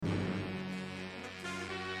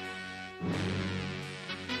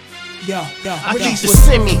I keep the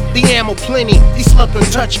semi, the ammo plenty. These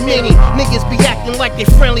sluggers touch many. Niggas be acting like they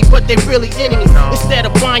friendly, but they really enemies. Instead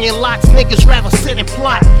of buying lots, niggas rather sit and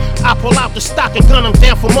plot. I pull out the stock and gun them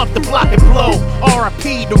down from up the block and blow.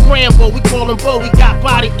 R.I.P. the Rambo, we call him Bo. We got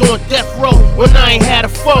bodied doing death row when I ain't had a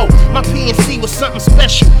foe. My PNC was something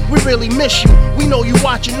special. We really miss you. We know you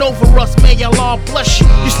watching over us. May Allah bless you.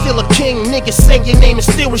 You still a king, niggas say your name is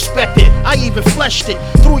still respected. I even fleshed it.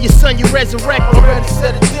 Through your son, you resurrected. Already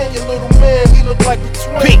said it then, your little man, he look like the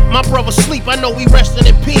twin. Pete, my brother sleep, I know he resting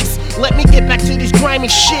in peace. Let me get back to this grimy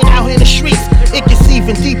shit out here in the streets. It gets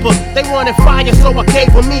even deeper. They wanted fire, so I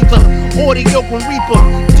gave them ether. Audio and Reaper,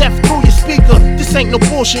 death through your speaker. This ain't no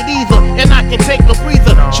bullshit either, and I can take no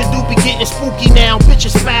breather. Shadu be getting spooky now.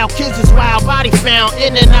 Bitches foul, kids is wild, body found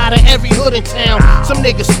in and out of every hood in town. Some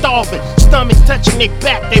niggas starving, stomachs touching their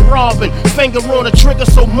back, they robbing. Finger on the trigger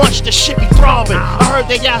so much the shit be throbbing. I heard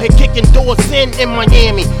they out here kicking doors in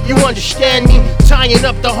Miami. You understand me? Tying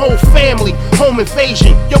up the whole family. Home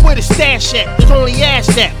invasion. Yo, where the stash at? There's only ass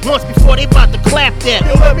that. Once before they bout to clap that.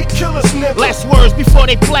 Yo, let me kill us, nigga. Last words before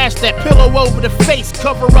they blast that. Pillow over the face,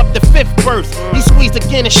 cover up the fifth verse. He squeezed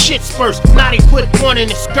again and shit spurts. Now they put one in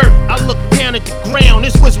his skirt. I looked down at the ground,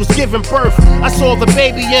 this was giving birth. I saw the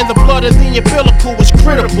baby and the blood of the umbilical was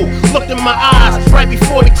critical. Looked in my eyes right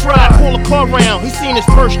before he cried. Pull a car round, he seen his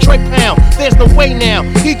first tray pound. There's no way now,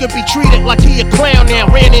 he could be treated like he a clown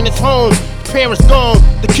now. Ran in his home, parents gone,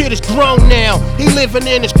 the kid is grown now. He living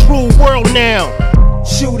in his cruel world now.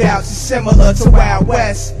 Shootouts is similar to Wild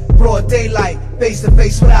West. Broad daylight, face to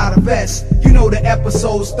face without a vest. You know the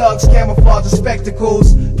episodes, thugs, camouflage, and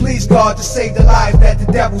spectacles. Please God to save the life that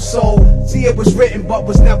the devil sold. See, it was written but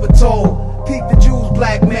was never told. Peep the Jews,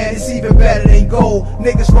 black man, it's even better than gold.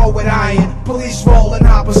 Niggas roll with iron, police roll in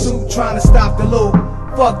hot pursuit, trying to stop the loot.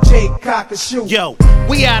 Fuck Jake, cock and shoot. Yo,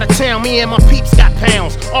 we out of town, me and my peeps got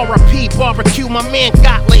pounds. R.I.P. barbecue, my man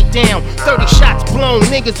got laid down. 30 shots blown,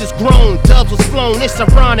 niggas is grown. Dubs was flown, it's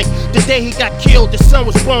ironic. The day he got killed, the sun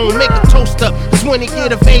was blown. Make a toast up, cause when he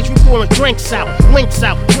get of age, we pouring drinks out. Links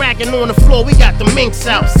out, dragging on the floor, we got the minks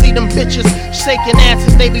out. See them bitches shaking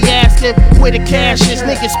asses, they be asking where the cash is.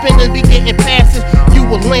 Niggas spending, be getting passes. You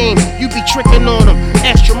a lame, you be tricking on them.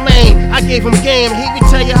 Extra lame, I gave him game, he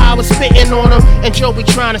would tell you how I was spitting on him. And Joe be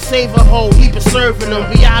trying to save a hoe, he been serving them.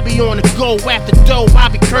 I be on the go, after dough, I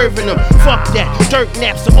be curving them. Fuck that, dirt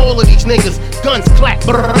naps to all of these niggas. Guns clap,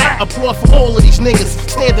 applause for all of these niggas.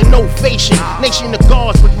 Standing ovation, nation of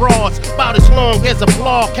guards with rods. About as long as a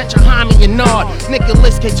blog, catch a homie and nod.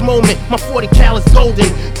 Nicholas Cage moment, my 40 cal is golden.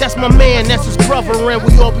 That's my man, that's his brother, and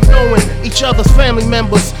we all be knowing each other's family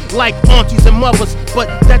members, like aunties and mothers. But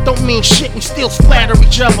that don't mean shit, we still splatter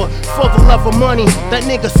each other. For the love of money, that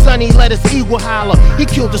nigga Sonny let his ego holler. He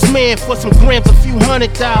killed his man for some grams, a few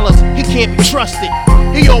 $100. He can't be trusted,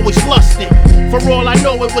 he always lusted. For all I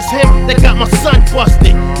know, it was him that got my son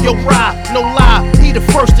busted. Yo, ride, no lie, he the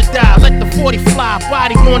first to die. Let the 40 fly,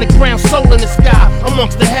 body on the ground, soul in the sky.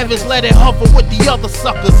 Amongst the heavens, let it hover with the other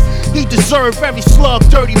suckers. He deserve every slug,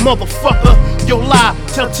 dirty motherfucker. Yo, lie,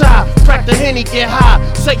 tell Ty, crack the Henny, get high.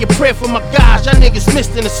 Say a prayer for my guys, y'all niggas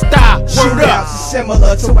missed in the style. Shootouts is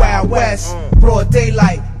similar to Wild West. Broad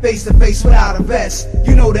daylight, face to face without a vest.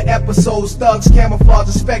 You know the episodes, thugs, camouflage,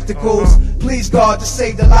 and spectacles. Please God to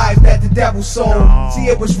save the life that the devil sold. See,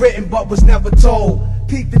 it was written but was never told.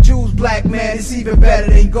 Peep the Jews, black man, it's even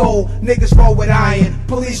better than gold. Niggas roll with iron,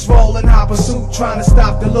 police roll in hot pursuit, trying to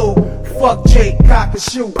stop the loot. Fuck Jake, cock and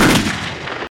shoot.